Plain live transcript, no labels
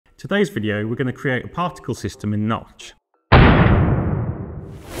Today's video, we're going to create a particle system in Notch.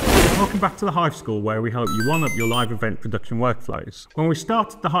 Welcome back to the Hive School, where we help you one-up your live event production workflows. When we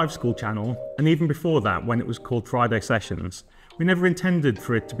started the Hive School channel, and even before that when it was called Friday Sessions, we never intended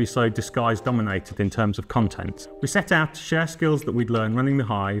for it to be so disguise dominated in terms of content. We set out to share skills that we'd learned running the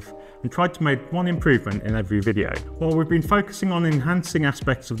Hive and tried to make one improvement in every video. While we've been focusing on enhancing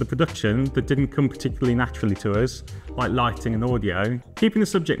aspects of the production that didn't come particularly naturally to us, like lighting and audio, keeping the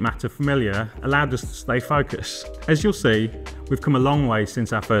subject matter familiar allowed us to stay focused. As you'll see, we've come a long way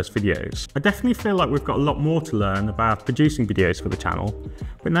since our first videos. I definitely feel like we've got a lot more to learn about producing videos for the channel,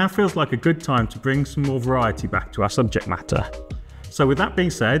 but now feels like a good time to bring some more variety back to our subject matter. So with that being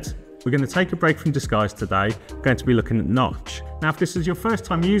said, we're going to take a break from Disguise today. We're going to be looking at Notch. Now, if this is your first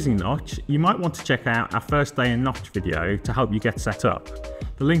time using Notch, you might want to check out our first day in Notch video to help you get set up.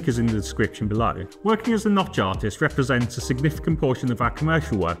 The link is in the description below. Working as a Notch artist represents a significant portion of our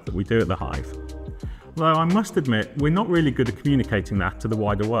commercial work that we do at the Hive. Although I must admit, we're not really good at communicating that to the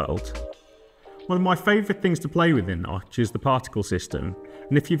wider world. One of my favourite things to play with in Notch is the particle system,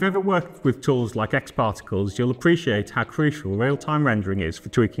 and if you've ever worked with tools like Xparticles, you'll appreciate how crucial real-time rendering is for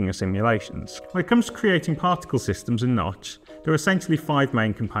tweaking your simulations. When it comes to creating particle systems in Notch, there are essentially 5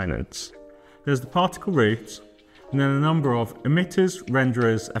 main components. There's the particle root, and then a number of emitters,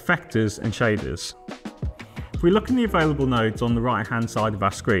 renderers, effectors, and shaders. If we look in the available nodes on the right-hand side of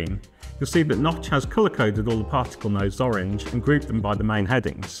our screen, you'll see that Notch has colour-coded all the particle nodes orange and grouped them by the main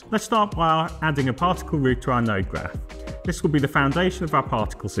headings. Let's start by adding a particle root to our node graph. This will be the foundation of our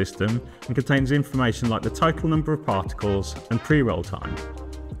particle system and contains information like the total number of particles and pre-roll time.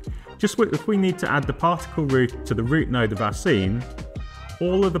 Just if we need to add the particle root to the root node of our scene,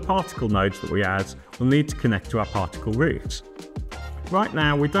 all of the particle nodes that we add will need to connect to our particle root. Right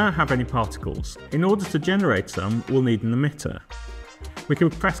now we don't have any particles. In order to generate some, we'll need an emitter. We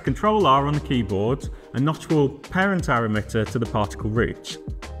can press Ctrl R on the keyboard and Notch will parent our emitter to the particle root.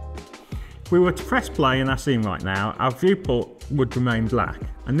 If we were to press play in our scene right now, our viewport would remain black,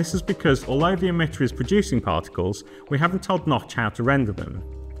 and this is because although the emitter is producing particles, we haven't told Notch how to render them.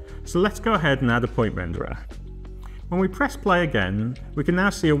 So let's go ahead and add a point renderer. When we press play again, we can now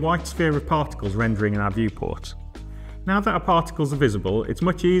see a white sphere of particles rendering in our viewport. Now that our particles are visible, it's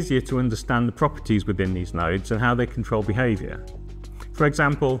much easier to understand the properties within these nodes and how they control behaviour. For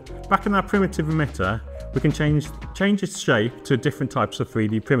example, back in our primitive emitter, we can change its shape to different types of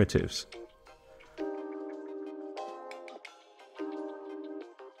 3D primitives.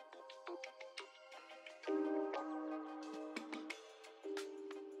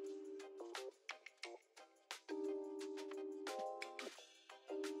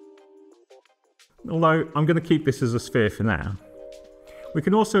 Although I'm going to keep this as a sphere for now. We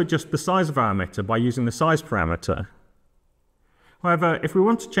can also adjust the size of our emitter by using the size parameter. However, if we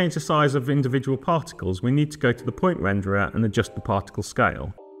want to change the size of individual particles, we need to go to the point renderer and adjust the particle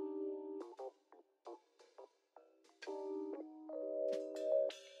scale.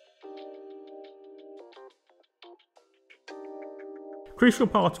 A crucial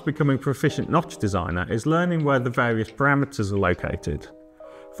part of becoming a proficient Notch designer is learning where the various parameters are located.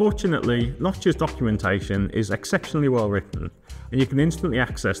 Fortunately, Notch's documentation is exceptionally well written, and you can instantly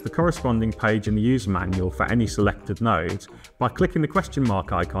access the corresponding page in the user manual for any selected node by clicking the question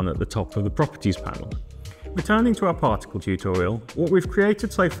mark icon at the top of the Properties panel. Returning to our particle tutorial, what we've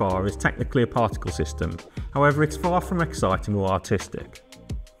created so far is technically a particle system, however it's far from exciting or artistic.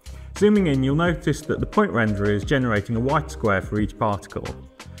 Zooming in, you'll notice that the point renderer is generating a white square for each particle.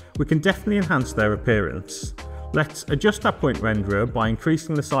 We can definitely enhance their appearance. Let's adjust our point renderer by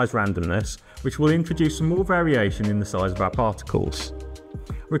increasing the size randomness, which will introduce some more variation in the size of our particles.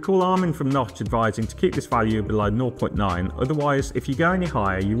 Recall Armin from Notch advising to keep this value below 0.9, otherwise if you go any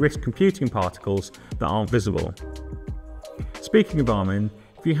higher you risk computing particles that aren't visible. Speaking of Armin,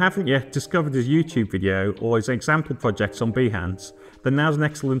 if you haven't yet discovered his YouTube video or his example projects on Behance, then now's an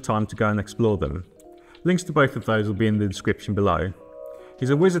excellent time to go and explore them. Links to both of those will be in the description below. He's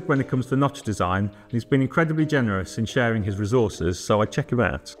a wizard when it comes to Notch design, and he's been incredibly generous in sharing his resources, so I'd check him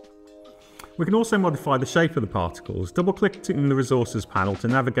out. We can also modify the shape of the particles. Double-click in the resources panel to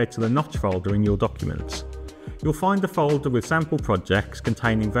navigate to the Notch folder in your documents. You'll find a folder with sample projects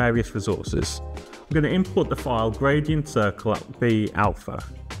containing various resources. I'm going to import the file gradient circle B alpha.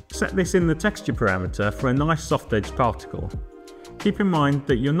 Set this in the texture parameter for a nice soft-edged particle. Keep in mind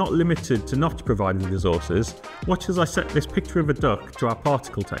that you're not limited to Notch provided resources. Watch as I set this picture of a duck to our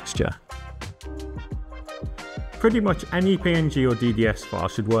particle texture. Pretty much any PNG or DDS file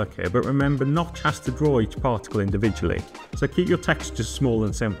should work here, but remember Notch has to draw each particle individually, so keep your textures small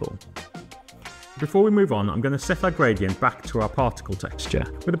and simple. Before we move on, I'm going to set our gradient back to our particle texture.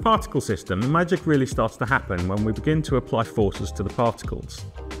 With a particle system, the magic really starts to happen when we begin to apply forces to the particles.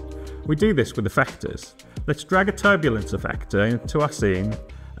 We do this with effectors. Let's drag a turbulence effector into our scene,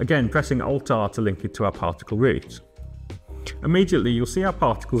 again pressing Alt-R to link it to our particle root. Immediately you'll see our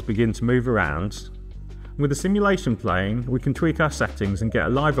particles begin to move around. With the simulation playing, we can tweak our settings and get a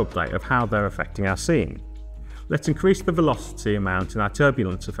live update of how they're affecting our scene. Let's increase the velocity amount in our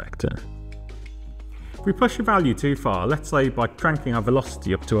turbulence effector. If we push a value too far, let's say by cranking our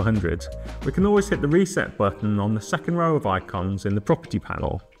velocity up to 100, we can always hit the reset button on the second row of icons in the property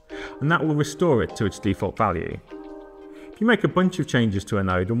panel, and that will restore it to its default value. If you make a bunch of changes to a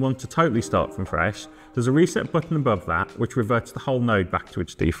node and want to totally start from fresh, there's a reset button above that which reverts the whole node back to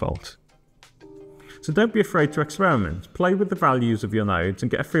its default. So don't be afraid to experiment, play with the values of your nodes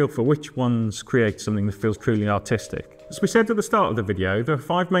and get a feel for which ones create something that feels truly artistic. As we said at the start of the video, there are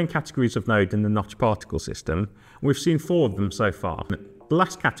 5 main categories of node in the Notch particle system, and we've seen 4 of them so far. The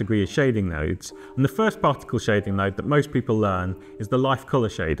last category is shading nodes, and the first particle shading node that most people learn is the life color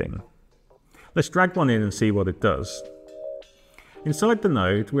shading. Let's drag one in and see what it does. Inside the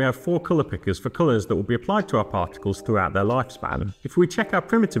node, we have 4 color pickers for colors that will be applied to our particles throughout their lifespan. If we check our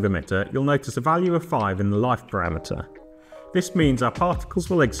primitive emitter, you'll notice a value of 5 in the life parameter. This means our particles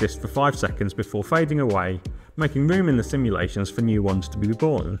will exist for 5 seconds before fading away, making room in the simulations for new ones to be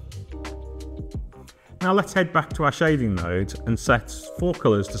born. Now let's head back to our shading node and set 4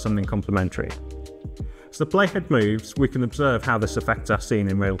 colors to something complementary. As the playhead moves, we can observe how this affects our scene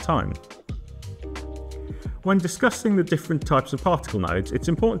in real time. When discussing the different types of particle nodes, it's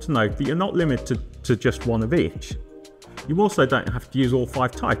important to note that you're not limited to just one of each. You also don't have to use all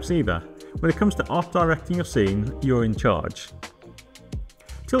 5 types either. When it comes to art directing your scene, you're in charge.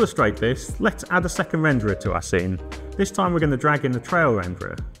 To illustrate this, let's add a second renderer to our scene. This time we're going to drag in the trail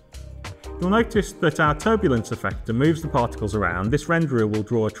renderer. You'll notice that our turbulence effector moves the particles around. This renderer will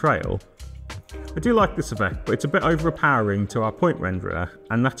draw a trail. I do like this effect, but it's a bit overpowering to our point renderer,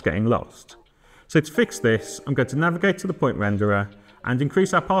 and that's getting lost. So to fix this, I'm going to navigate to the point renderer and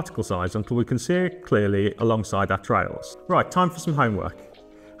increase our particle size until we can see it clearly alongside our trails. Right, time for some homework.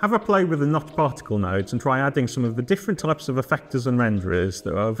 Have a play with the Notch particle nodes and try adding some of the different types of effectors and renderers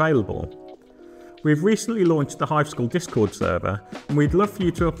that are available. We've recently launched the Hive School Discord server, and we'd love for you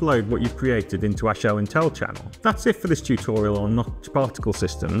to upload what you've created into our Show and Tell channel. That's it for this tutorial on Notch particle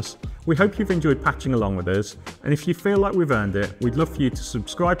systems. We hope you've enjoyed patching along with us, and if you feel like we've earned it, we'd love for you to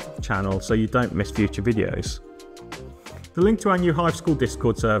subscribe to the channel so you don't miss future videos. The link to our new Hive School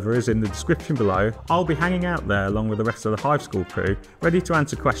Discord server is in the description below. I'll be hanging out there along with the rest of the Hive School crew, ready to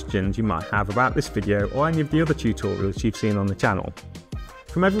answer questions you might have about this video or any of the other tutorials you've seen on the channel.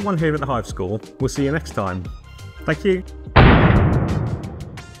 From everyone here at the Hive School, we'll see you next time. Thank you.